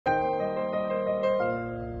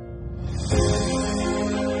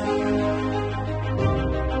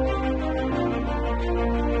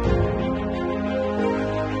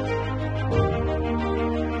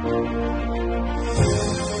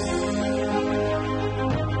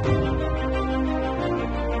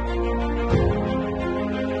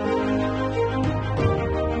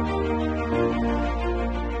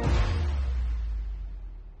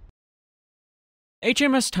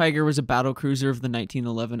HMS Tiger was a battlecruiser of the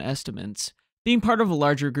 1911 estimates, being part of a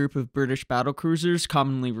larger group of British battlecruisers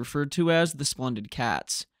commonly referred to as the Splendid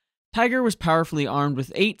Cats. Tiger was powerfully armed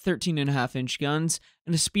with 8 13.5-inch guns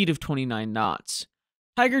and a speed of 29 knots.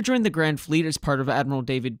 Tiger joined the Grand Fleet as part of Admiral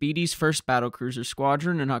David Beatty's first battlecruiser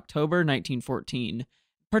squadron in October 1914,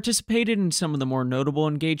 participated in some of the more notable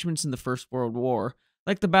engagements in the First World War,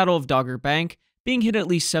 like the Battle of Dogger Bank, being hit at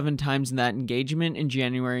least 7 times in that engagement in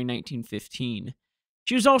January 1915.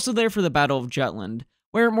 She was also there for the Battle of Jutland,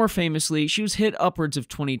 where, more famously, she was hit upwards of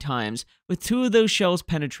 20 times, with 2 of those shells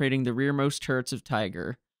penetrating the rearmost turrets of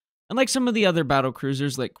Tiger. Unlike some of the other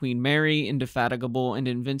battlecruisers like Queen Mary, Indefatigable, and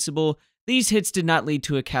Invincible, these hits did not lead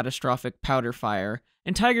to a catastrophic powder fire,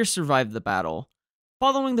 and Tiger survived the battle.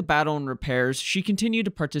 Following the battle and repairs, she continued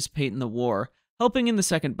to participate in the war, helping in the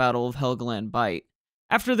Second Battle of Helgoland Bight.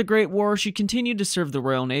 After the Great War, she continued to serve the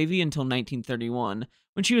Royal Navy until 1931,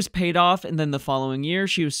 when she was paid off, and then the following year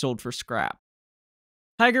she was sold for scrap.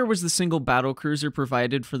 Tiger was the single battlecruiser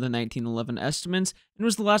provided for the 1911 estimates, and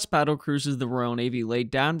was the last battlecruiser the Royal Navy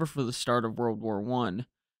laid down before the start of World War I.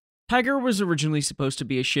 Tiger was originally supposed to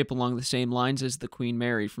be a ship along the same lines as the Queen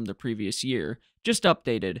Mary from the previous year, just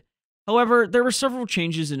updated. However, there were several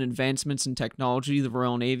changes and advancements in technology the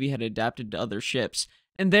Royal Navy had adapted to other ships,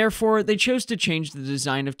 and therefore they chose to change the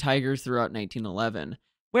design of Tiger throughout 1911,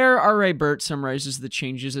 where R.A. Burt summarizes the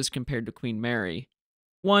changes as compared to Queen Mary.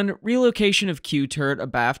 1. Relocation of Q turret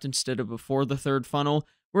abaft instead of before the third funnel,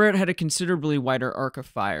 where it had a considerably wider arc of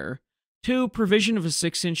fire. 2. Provision of a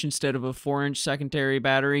 6-inch instead of a 4-inch secondary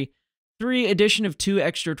battery. 3. Addition of 2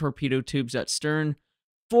 extra torpedo tubes at stern.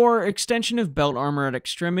 4. Extension of belt armor at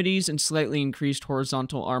extremities and slightly increased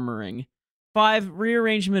horizontal armoring. 5.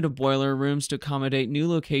 Rearrangement of boiler rooms to accommodate new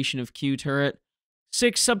location of Q turret.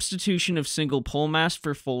 6. Substitution of single pole mast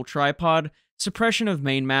for full tripod, suppression of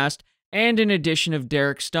mainmast, and an addition of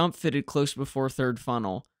derrick stump fitted close before third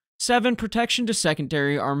funnel. 7. Protection to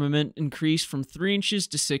secondary armament increased from 3 inches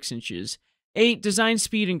to 6 inches. 8. Design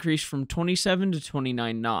speed increased from 27 to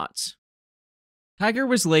 29 knots. Tiger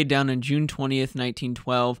was laid down on June 20th,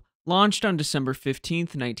 1912, launched on December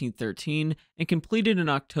 15th, 1913, and completed in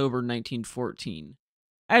October 1914.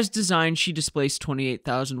 As designed, she displaced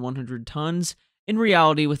 28,100 tons. In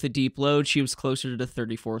reality, with a deep load, she was closer to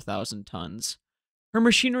 34,000 tons. Her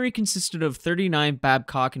machinery consisted of 39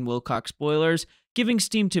 Babcock and Wilcox boilers, giving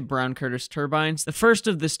steam to Brown Curtis turbines, the first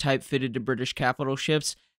of this type fitted to British capital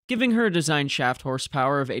ships, giving her a design shaft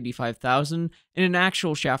horsepower of 85,000 and an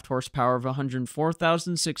actual shaft horsepower of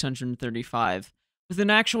 104,635, with an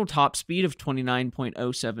actual top speed of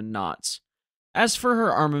 29.07 knots. As for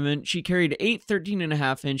her armament, she carried 8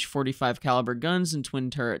 13.5-inch 45 caliber guns and twin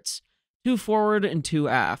turrets, 2 forward and 2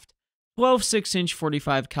 aft, 12 6-inch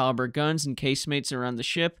 45 caliber guns and casemates around the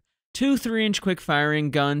ship, 2 3-inch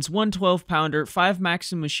quick-firing guns, 1 12-pounder, 5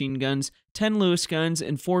 Maxim machine guns, 10 Lewis guns,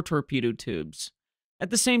 and 4 torpedo tubes. At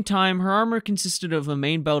the same time, her armor consisted of a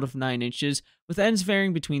main belt of 9 inches, with ends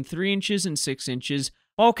varying between 3 inches and 6 inches,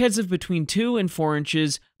 bulkheads of between 2 and 4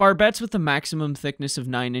 inches, barbettes with a maximum thickness of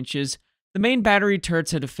 9 inches. The main battery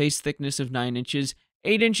turrets had a face thickness of 9 inches,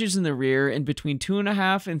 8 inches in the rear, and between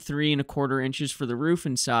 2.5 and 3.25 inches for the roof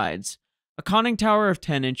and sides. A conning tower of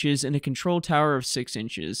 10 inches and a control tower of 6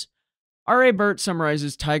 inches. R.A. Burt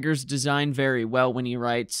summarizes Tiger's design very well when he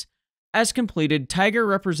writes, "As completed, Tiger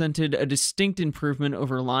represented a distinct improvement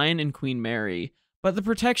over Lion and Queen Mary, but the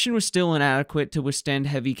protection was still inadequate to withstand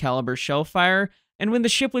heavy caliber shell fire, and when the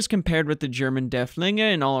ship was compared with the German Der Flinge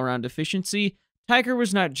in all-around efficiency, Tiger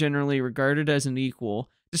was not generally regarded as an equal,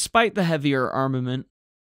 despite the heavier armament."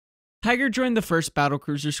 Tiger joined the 1st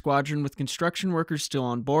Battlecruiser Squadron with construction workers still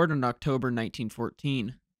on board in October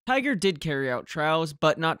 1914. Tiger did carry out trials,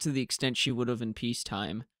 but not to the extent she would have in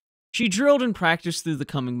peacetime. She drilled and practiced through the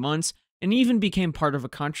coming months, and even became part of a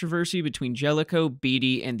controversy between Jellicoe,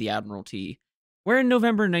 Beatty, and the Admiralty, where in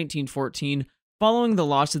November 1914, following the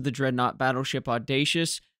loss of the dreadnought battleship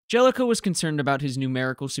Audacious, Jellicoe was concerned about his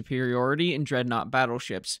numerical superiority in dreadnought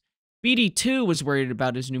battleships. Beatty, too, was worried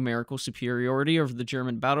about his numerical superiority over the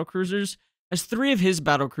German battlecruisers, as 3 of his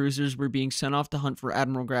battlecruisers were being sent off to hunt for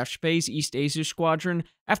Admiral Graf Spee's East Asia Squadron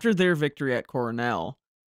after their victory at Coronel.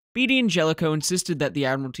 Beatty and Jellicoe insisted that the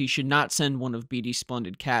Admiralty should not send one of Beatty's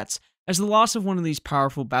Splendid Cats, as the loss of one of these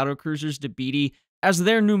powerful battlecruisers to Beatty, as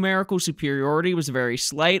their numerical superiority was very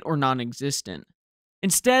slight or non-existent.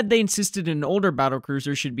 Instead, they insisted an older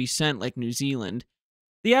battlecruiser should be sent, like New Zealand.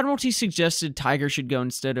 The Admiralty suggested Tiger should go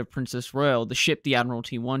instead of Princess Royal, the ship the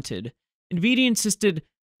Admiralty wanted, and Beatty insisted,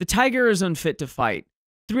 "The Tiger is unfit to fight.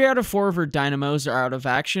 3 out of 4 of her dynamos are out of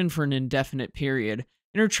action for an indefinite period,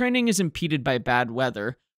 and her training is impeded by bad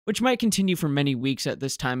weather, which might continue for many weeks at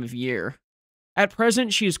this time of year. At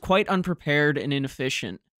present, she is quite unprepared and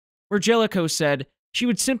inefficient, where Jellicoe said she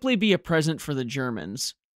would simply be a present for the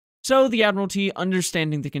Germans. So the Admiralty,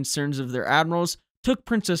 understanding the concerns of their admirals, took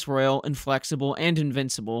Princess Royal, Inflexible, and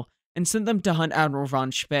Invincible, and sent them to hunt Admiral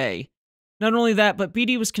von Spee. Not only that, but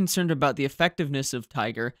Beatty was concerned about the effectiveness of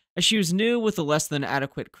Tiger, as she was new with a less than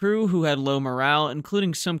adequate crew who had low morale,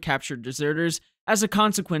 including some captured deserters, as a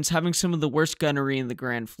consequence having some of the worst gunnery in the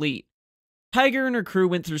Grand Fleet. Tiger and her crew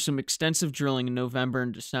went through some extensive drilling in November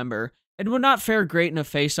and December, and would not fare great in a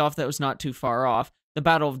face-off that was not too far off, the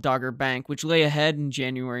Battle of Dogger Bank, which lay ahead in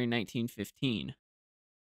January 1915.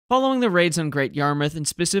 Following the raids on Great Yarmouth, and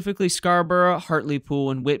specifically Scarborough, Hartlepool,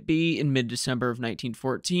 and Whitby in mid-December of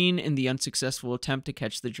 1914, in the unsuccessful attempt to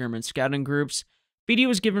catch the German scouting groups, Beatty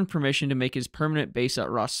was given permission to make his permanent base at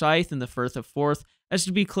Rosyth in the Firth of Forth as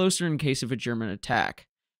to be closer in case of a German attack,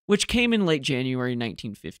 which came in late January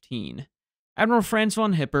 1915. Admiral Franz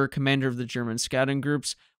von Hipper, commander of the German scouting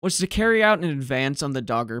groups, was to carry out an advance on the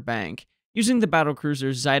Dogger Bank, using the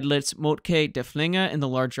battlecruisers Seydlitz, Moltke, Deflinge, and the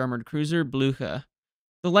large armored cruiser Blücher.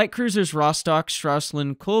 The light cruisers Rostock,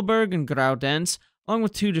 Straussland, Kohlberg, and Graudenz, along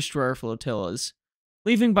with 2 destroyer flotillas,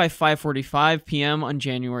 leaving by 5:45 p.m. on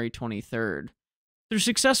January 23rd. Through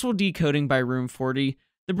successful decoding by Room 40,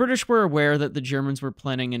 the British were aware that the Germans were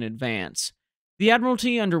planning an advance. The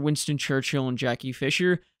Admiralty, under Winston Churchill and Jackie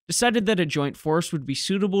Fisher, decided that a joint force would be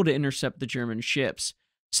suitable to intercept the German ships,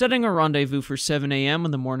 setting a rendezvous for 7 a.m.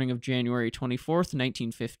 on the morning of January 24th,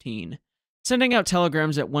 1915. Sending out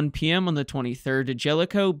telegrams at 1 p.m. on the 23rd to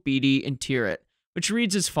Jellicoe, Beatty, and Tirett, which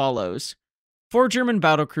reads as follows: 4 German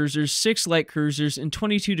battlecruisers, 6 light cruisers, and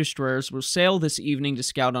 22 destroyers will sail this evening to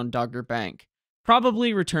scout on Dogger Bank,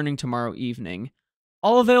 probably returning tomorrow evening.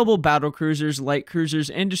 All available battlecruisers, light cruisers,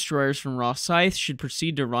 and destroyers from Rosyth should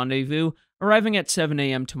proceed to rendezvous, arriving at 7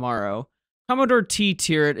 a.m. tomorrow. Commodore T.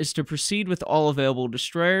 Tirett is to proceed with all available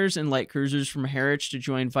destroyers and light cruisers from Harwich to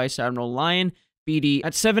join Vice Admiral Lyon, Beatty,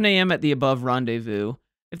 at 7 a.m. at the above rendezvous.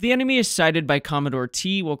 If the enemy is sighted by Commodore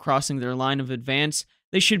T while crossing their line of advance,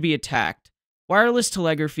 they should be attacked. Wireless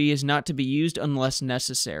telegraphy is not to be used unless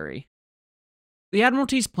necessary. The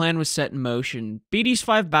Admiralty's plan was set in motion. Beatty's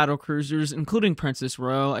 5 battlecruisers, including Princess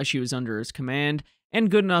Royal as she was under his command, and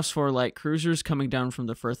Goodenough's 4 light cruisers coming down from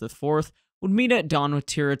the Firth of Forth, would meet at dawn with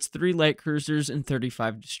Tirett's 3 light cruisers and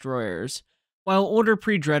 35 destroyers, while older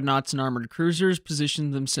pre-dreadnoughts and armored cruisers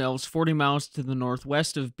positioned themselves 40 miles to the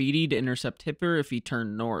northwest of Beatty to intercept Hipper if he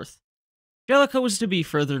turned north. Jellicoe was to be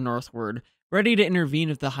further northward, ready to intervene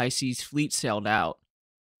if the High Seas Fleet sailed out.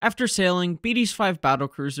 After sailing, Beatty's 5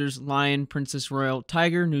 battlecruisers, Lion, Princess Royal,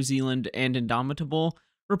 Tiger, New Zealand, and Indomitable,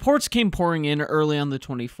 reports came pouring in early on the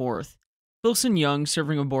 24th. Philson Young,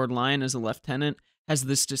 serving aboard Lion as a lieutenant, has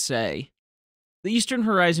this to say: "The eastern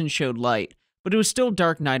horizon showed light, but it was still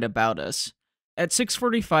dark night about us. At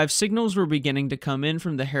 6:45, signals were beginning to come in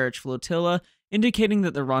from the Harwich flotilla, indicating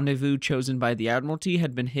that the rendezvous chosen by the Admiralty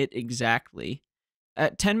had been hit exactly.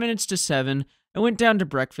 At 10 minutes to 7, I went down to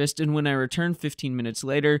breakfast, and when I returned 15 minutes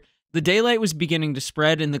later, the daylight was beginning to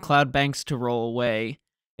spread and the cloud banks to roll away.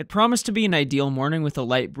 It promised to be an ideal morning with a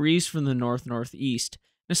light breeze from the north-northeast,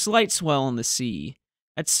 and a slight swell on the sea.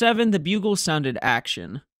 At 7, the bugle sounded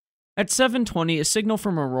action. At 7:20, a signal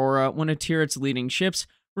from Aurora, one of Tirett's leading ships,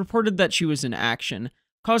 reported that she was in action,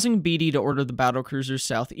 causing Beatty to order the battlecruisers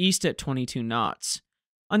southeast at 22 knots.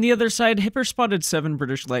 On the other side, Hipper spotted 7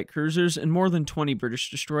 British light cruisers and more than 20 British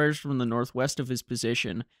destroyers from the northwest of his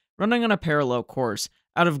position, running on a parallel course,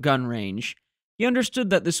 out of gun range. He understood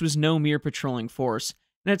that this was no mere patrolling force,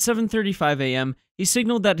 and at 7:35 a.m., he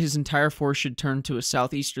signaled that his entire force should turn to a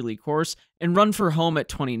southeasterly course and run for home at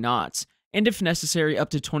 20 knots, and if necessary up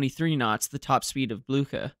to 23 knots, the top speed of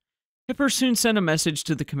Blücher. Hipper soon sent a message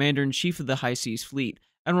to the commander-in-chief of the High Seas Fleet,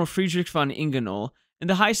 Admiral Friedrich von Ingenohl, and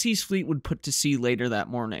the High Seas Fleet would put to sea later that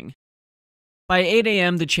morning. By 8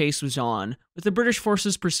 a.m., the chase was on, with the British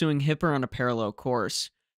forces pursuing Hipper on a parallel course.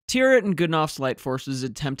 Tirett and Goodenough's light forces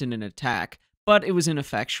attempted an attack, but it was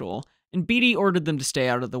ineffectual, and Beatty ordered them to stay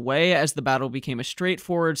out of the way as the battle became a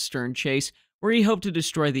straightforward stern chase where he hoped to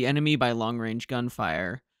destroy the enemy by long-range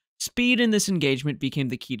gunfire. Speed in this engagement became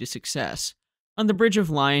the key to success. On the bridge of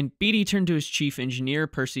Lion, Beatty turned to his chief engineer,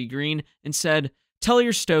 Percy Green, and said, "Tell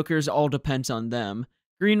your stokers all depends on them."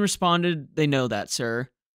 Green responded, "They know that, sir."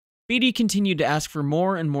 Beatty continued to ask for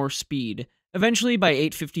more and more speed. Eventually, by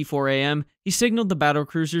 8:54 a.m., he signaled the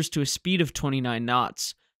battlecruisers to a speed of 29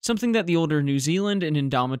 knots, something that the older New Zealand and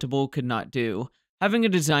Indomitable could not do, having a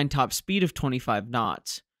design top speed of 25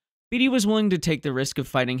 knots. Beatty was willing to take the risk of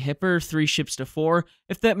fighting Hipper 3 ships to 4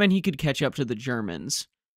 if that meant he could catch up to the Germans.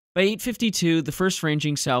 By 8:52, the first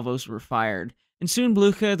ranging salvos were fired, and soon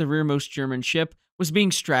Blucher, the rearmost German ship, was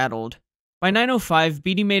being straddled. By 9:05,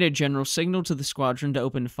 Beatty made a general signal to the squadron to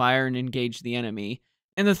open fire and engage the enemy,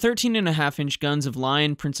 and the 13.5-inch guns of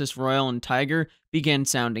Lion, Princess Royal, and Tiger began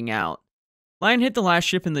sounding out. Lion hit the last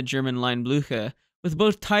ship in the German line Blucher, with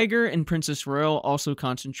both Tiger and Princess Royal also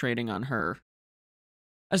concentrating on her.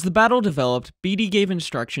 As the battle developed, Beatty gave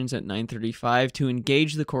instructions at 9:35 to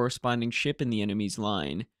engage the corresponding ship in the enemy's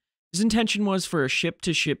line. His intention was for a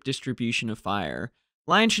ship-to-ship distribution of fire.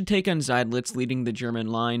 Lion should take on Seydlitz leading the German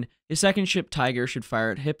line, his second ship Tiger should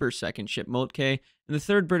fire at Hipper's second ship Moltke, and the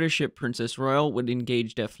third British ship Princess Royal would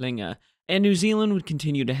engage Deflinge, and New Zealand would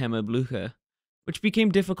continue to hammer Blucher, which became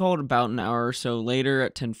difficult about an hour or so later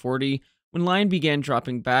at 10:40, when Lion began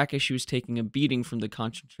dropping back as she was taking a beating from the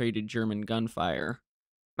concentrated German gunfire.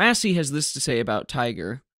 Massey has this to say about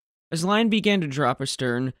Tiger. As Lion began to drop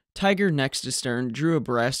astern, Tiger next astern drew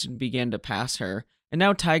abreast and began to pass her, and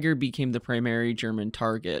now Tiger became the primary German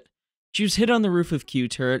target. She was hit on the roof of Q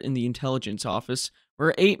turret in the intelligence office,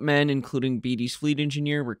 where 8 men, including Beatty's fleet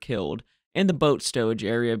engineer, were killed, and the boat stowage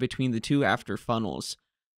area between the two after funnels.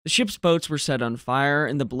 The ship's boats were set on fire,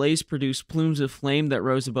 and the blaze produced plumes of flame that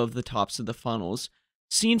rose above the tops of the funnels.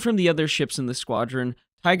 Seen from the other ships in the squadron,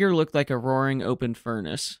 Tiger looked like a roaring open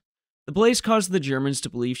furnace. The blaze caused the Germans to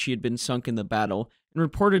believe she had been sunk in the battle, and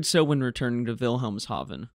reported so when returning to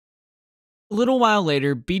Wilhelmshaven. A little while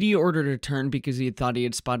later, Beatty ordered a turn because he thought he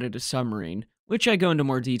had spotted a submarine, which I go into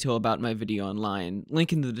more detail about in my video on Lion,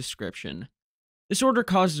 link in the description. This order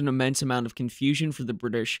caused an immense amount of confusion for the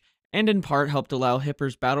British, and in part helped allow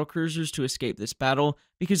Hipper's battlecruisers to escape this battle.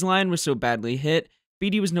 Because Lion was so badly hit,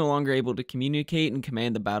 Beatty was no longer able to communicate and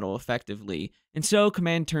command the battle effectively, and so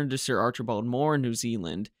command turned to Sir Archibald Moore in New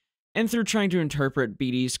Zealand. And through trying to interpret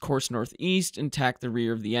Beatty's course northeast and attack the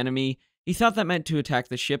rear of the enemy, he thought that meant to attack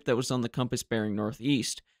the ship that was on the compass bearing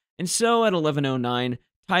northeast. And so at 11:09,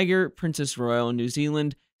 Tiger, Princess Royal, and New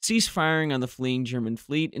Zealand ceased firing on the fleeing German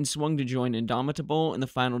fleet and swung to join Indomitable in the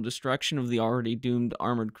final destruction of the already doomed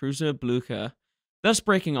armored cruiser Blucher, thus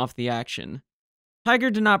breaking off the action.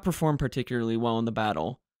 Tiger did not perform particularly well in the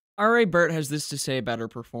battle. R.A. Burt has this to say about her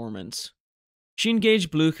performance. She engaged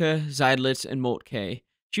Blucher, Seydlitz, and Moltke.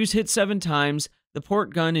 She was hit 7 times, the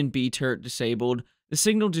port gun and B turret disabled, the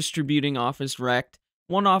signal distributing office wrecked,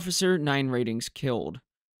 1 officer, 9 ratings killed.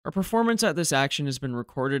 Her performance at this action has been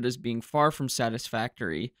recorded as being far from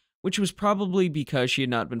satisfactory, which was probably because she had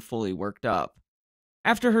not been fully worked up.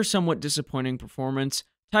 After her somewhat disappointing performance,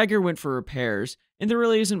 Tiger went for repairs, and there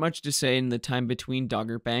really isn't much to say in the time between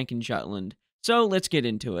Dogger Bank and Jutland, so let's get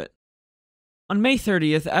into it. On May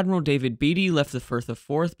 30th, Admiral David Beatty left the Firth of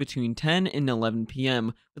Forth between 10 and 11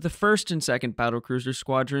 p.m. with the 1st and 2nd Battlecruiser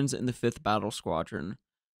squadrons and the 5th Battle Squadron.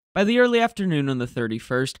 By the early afternoon on the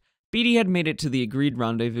 31st, Beatty had made it to the agreed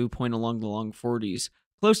rendezvous point along the Long Forties,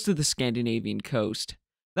 close to the Scandinavian coast.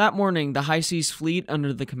 That morning, the High Seas Fleet,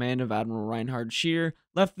 under the command of Admiral Reinhard Scheer,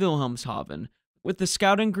 left Wilhelmshaven, with the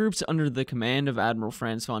scouting groups under the command of Admiral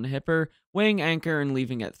Franz von Hipper weighing anchor and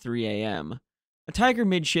leaving at 3 a.m. A Tiger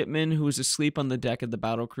midshipman who was asleep on the deck of the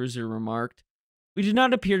battlecruiser remarked, "We did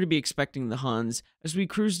not appear to be expecting the Huns, as we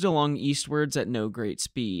cruised along eastwards at no great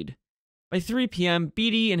speed." By 3 p.m.,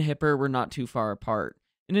 Beatty and Hipper were not too far apart.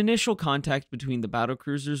 An initial contact between the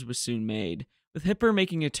battlecruisers was soon made, with Hipper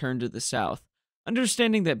making a turn to the south,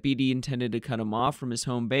 understanding that Beatty intended to cut him off from his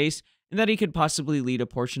home base and that he could possibly lead a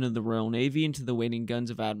portion of the Royal Navy into the waiting guns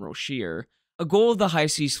of Admiral Scheer, a goal of the High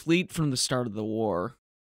Seas Fleet from the start of the war.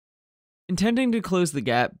 Intending to close the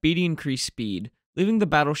gap, Beatty increased speed, leaving the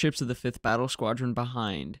battleships of the 5th Battle Squadron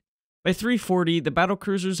behind. By 3:40, the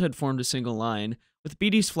battlecruisers had formed a single line, with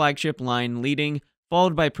Beatty's flagship line leading,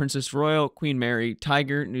 followed by Princess Royal, Queen Mary,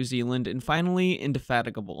 Tiger, New Zealand, and finally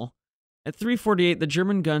Indefatigable. At 3:48, the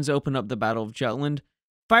German guns opened up the Battle of Jutland.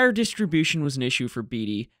 Fire distribution was an issue for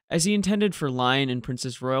Beatty, as he intended for Lion and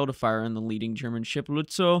Princess Royal to fire on the leading German ship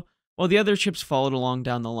Lützow, while the other ships followed along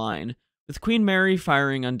down the line, with Queen Mary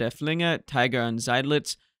firing on Deflinge, Tiger on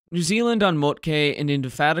Seydlitz, New Zealand on Moltke, and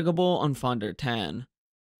Indefatigable on von der Tann.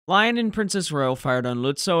 Lion and Princess Royal fired on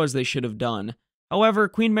Lützow as they should have done. However,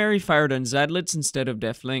 Queen Mary fired on Seydlitz instead of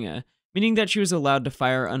Deflinge, meaning that she was allowed to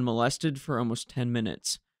fire unmolested for almost 10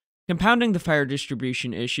 minutes. Compounding the fire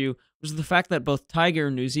distribution issue was the fact that both Tiger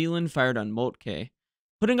and New Zealand fired on Moltke,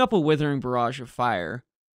 putting up a withering barrage of fire.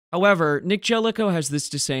 However, Nick Jellicoe has this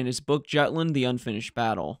to say in his book Jutland, The Unfinished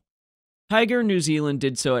Battle. Tiger and New Zealand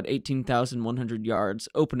did so at 18,100 yards,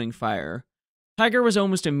 opening fire. Tiger was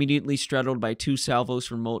almost immediately straddled by 2 salvos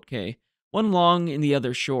from Moltke, one long and the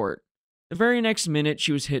other short. The very next minute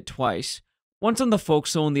she was hit twice, once on the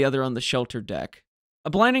forecastle and the other on the shelter deck. A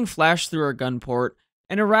blinding flash through our gun port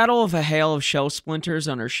and a rattle of a hail of shell splinters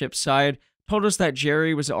on our ship's side told us that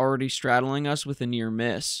Jerry was already straddling us with a near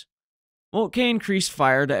miss. Moltke increased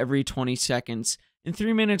fire to every 20 seconds, and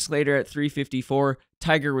 3 minutes later at 3:54,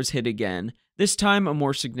 Tiger was hit again, this time a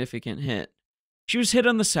more significant hit. She was hit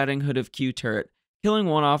on the setting hood of Q turret, killing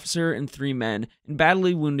 1 officer and 3 men, and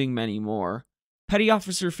badly wounding many more. Petty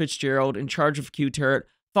Officer Fitzgerald, in charge of Q turret,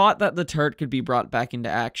 thought that the turret could be brought back into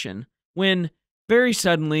action, when, very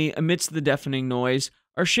suddenly, amidst the deafening noise,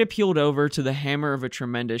 our ship heeled over to the hammer of a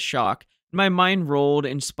tremendous shock, and my mind rolled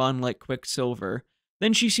and spun like quicksilver.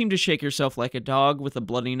 Then she seemed to shake herself like a dog with a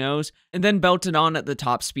bloody nose, and then belted on at the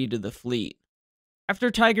top speed of the fleet. After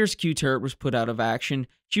Tiger's Q turret was put out of action,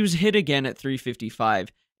 she was hit again at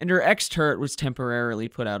 3:55, and her X turret was temporarily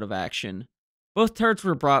put out of action. Both turrets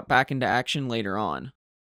were brought back into action later on.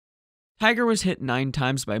 Tiger was hit 9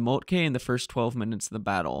 times by Moltke in the first 12 minutes of the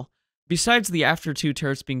battle. Besides the after 2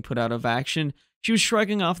 turrets being put out of action, she was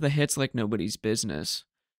shrugging off the hits like nobody's business.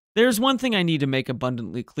 There's one thing I need to make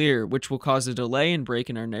abundantly clear, which will cause a delay and break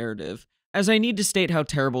in our narrative, as I need to state how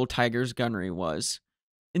terrible Tiger's gunnery was.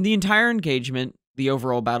 In the entire engagement, the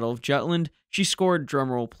overall Battle of Jutland, she scored,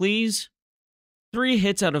 drumroll please, 3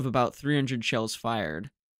 hits out of about 300 shells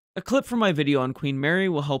fired. A clip from my video on Queen Mary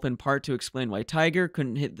will help in part to explain why Tiger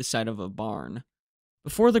couldn't hit the side of a barn.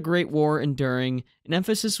 Before the Great War and during, an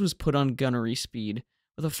emphasis was put on gunnery speed,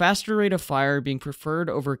 with a faster rate of fire being preferred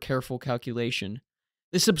over careful calculation.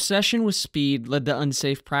 This obsession with speed led to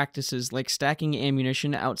unsafe practices like stacking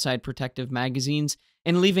ammunition outside protective magazines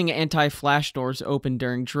and leaving anti-flash doors open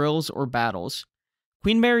during drills or battles.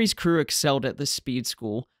 Queen Mary's crew excelled at this speed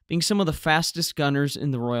school, being some of the fastest gunners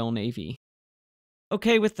in the Royal Navy.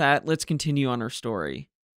 Okay, with that, let's continue on our story.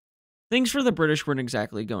 Things for the British weren't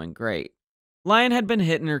exactly going great. Lion had been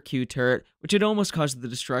hit in her Q turret, which had almost caused the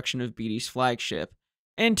destruction of Beatty's flagship,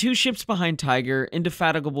 and 2 ships behind Tiger,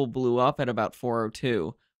 Indefatigable blew up at about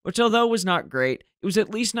 4:02, which although was not great, it was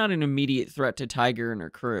at least not an immediate threat to Tiger and her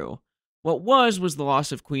crew. What was the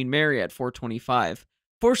loss of Queen Mary at 4:25,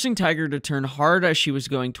 forcing Tiger to turn hard as she was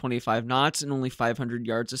going 25 knots and only 500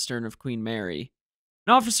 yards astern of Queen Mary.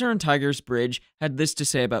 An officer on Tiger's bridge had this to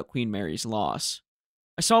say about Queen Mary's loss.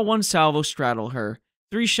 I saw 1 salvo straddle her,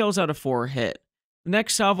 3 shells out of 4 hit. The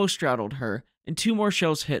next salvo straddled her, and 2 more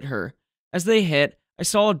shells hit her. As they hit, I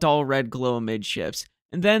saw a dull red glow amidships,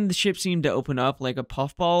 and then the ship seemed to open up like a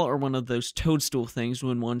puffball or one of those toadstool things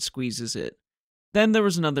when one squeezes it. Then there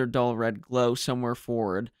was another dull red glow somewhere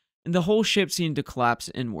forward, and the whole ship seemed to collapse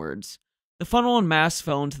inwards. The funnel and mast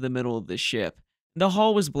fell into the middle of the ship, and the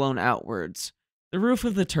hull was blown outwards. The roof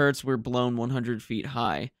of the turrets were blown 100 feet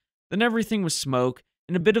high. Then everything was smoke,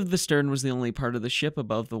 and a bit of the stern was the only part of the ship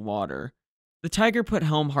above the water. The Tiger put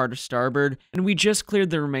helm hard to starboard, and we just cleared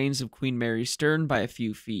the remains of Queen Mary's stern by a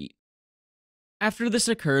few feet. After this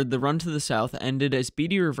occurred, the run to the south ended as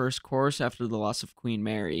Beatty reversed course after the loss of Queen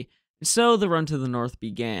Mary, and so the run to the north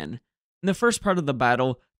began. In the first part of the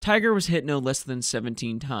battle, Tiger was hit no less than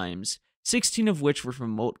 17 times, 16 of which were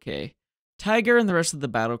from Moltke. Tiger and the rest of the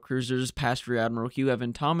battlecruisers passed Rear Admiral Hugh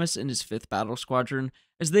Evan Thomas and his 5th Battle Squadron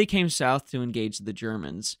as they came south to engage the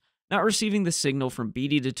Germans, not receiving the signal from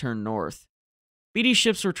Beatty to turn north. Beatty's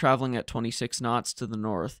ships were traveling at 26 knots to the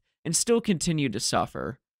north, and still continued to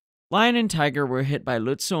suffer. Lion and Tiger were hit by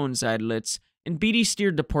Lutzow and Seydlitz, and Beatty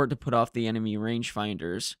steered to port to put off the enemy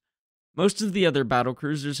rangefinders. Most of the other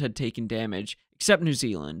battlecruisers had taken damage, except New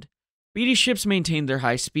Zealand. Beatty's ships maintained their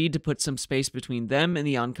high speed to put some space between them and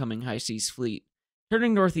the oncoming High Seas Fleet,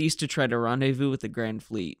 turning northeast to try to rendezvous with the Grand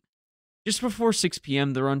Fleet. Just before 6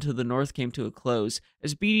 p.m., the run to the north came to a close,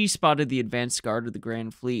 as Beatty spotted the advanced guard of the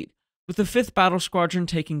Grand Fleet, with the 5th Battle Squadron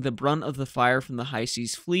taking the brunt of the fire from the High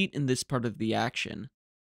Seas Fleet in this part of the action.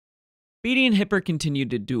 Beatty and Hipper continued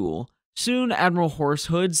to duel. Soon, Admiral Horace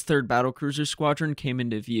Hood's 3rd Battlecruiser Squadron came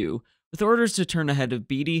into view, with orders to turn ahead of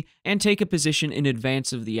Beatty and take a position in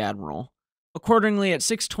advance of the Admiral. Accordingly, at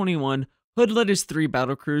 6:21, Hood led his 3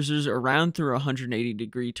 battlecruisers around through a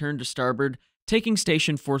 180-degree turn to starboard, taking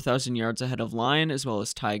station 4,000 yards ahead of Lion as well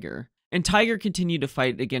as Tiger. And Tiger continued to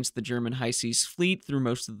fight against the German High Seas Fleet through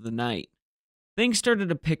most of the night. Things started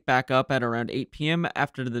to pick back up at around 8 p.m.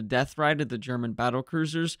 after the death ride of the German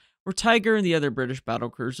battlecruisers, where Tiger and the other British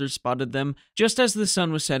battlecruisers spotted them just as the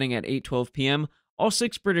sun was setting at 8:12 p.m. All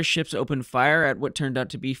 6 British ships opened fire at what turned out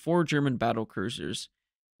to be 4 German battlecruisers.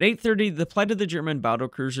 At 8:30, the plight of the German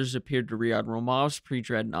battlecruisers appeared to Rear Admiral Mauve's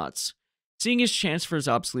pre-dreadnoughts. Seeing his chance for his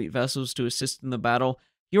obsolete vessels to assist in the battle,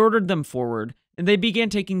 he ordered them forward, and they began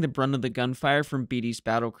taking the brunt of the gunfire from Beatty's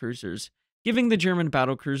battlecruisers, giving the German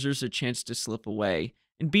battlecruisers a chance to slip away,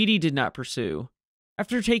 and Beatty did not pursue.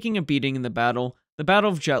 After taking a beating in the battle, the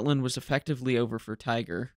Battle of Jutland was effectively over for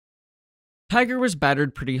Tiger. Tiger was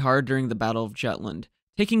battered pretty hard during the Battle of Jutland,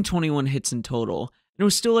 taking 21 hits in total, and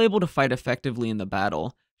was still able to fight effectively in the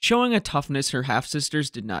battle, showing a toughness her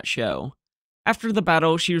half-sisters did not show. After the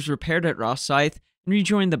battle, she was repaired at Rosyth and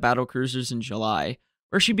rejoined the Battlecruisers in July,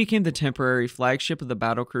 where she became the temporary flagship of the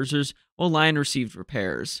Battlecruisers while Lion received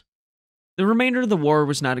repairs. The remainder of the war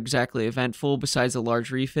was not exactly eventful besides a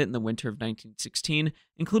large refit in the winter of 1916,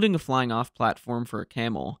 including a flying-off platform for a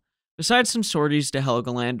camel. Besides some sorties to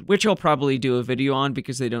Helgoland, which I'll probably do a video on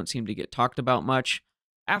because they don't seem to get talked about much.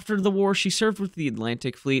 After the war, she served with the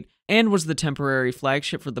Atlantic Fleet and was the temporary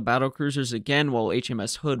flagship for the Battlecruisers again while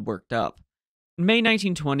HMS Hood worked up. In May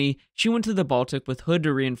 1920, she went to the Baltic with Hood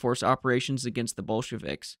to reinforce operations against the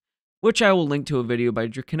Bolsheviks, which I will link to a video by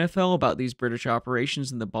Drakenfell about these British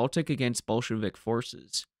operations in the Baltic against Bolshevik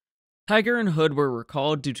forces. Tiger and Hood were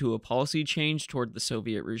recalled due to a policy change toward the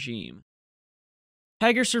Soviet regime.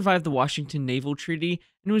 Tiger survived the Washington Naval Treaty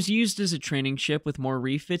and was used as a training ship with more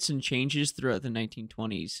refits and changes throughout the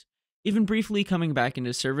 1920s, even briefly coming back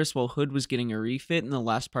into service while Hood was getting a refit in the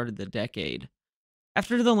last part of the decade.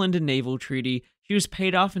 After the London Naval Treaty, she was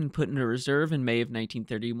paid off and put into reserve in May of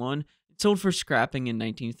 1931 and sold for scrapping in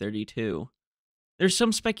 1932. There's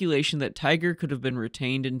some speculation that Tiger could have been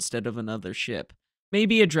retained instead of another ship,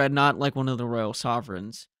 maybe a dreadnought like one of the Royal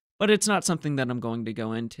Sovereigns, but it's not something that I'm going to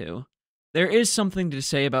go into. There is something to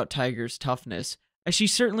say about Tiger's toughness, as she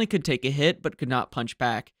certainly could take a hit but could not punch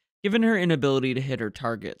back, given her inability to hit her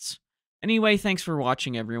targets. Anyway, thanks for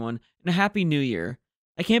watching everyone, and a happy new year.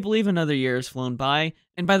 I can't believe another year has flown by,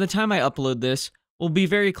 and by the time I upload this, we'll be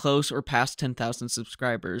very close or past 10,000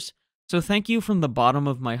 subscribers. So thank you from the bottom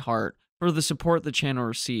of my heart for the support the channel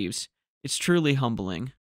receives. It's truly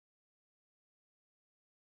humbling.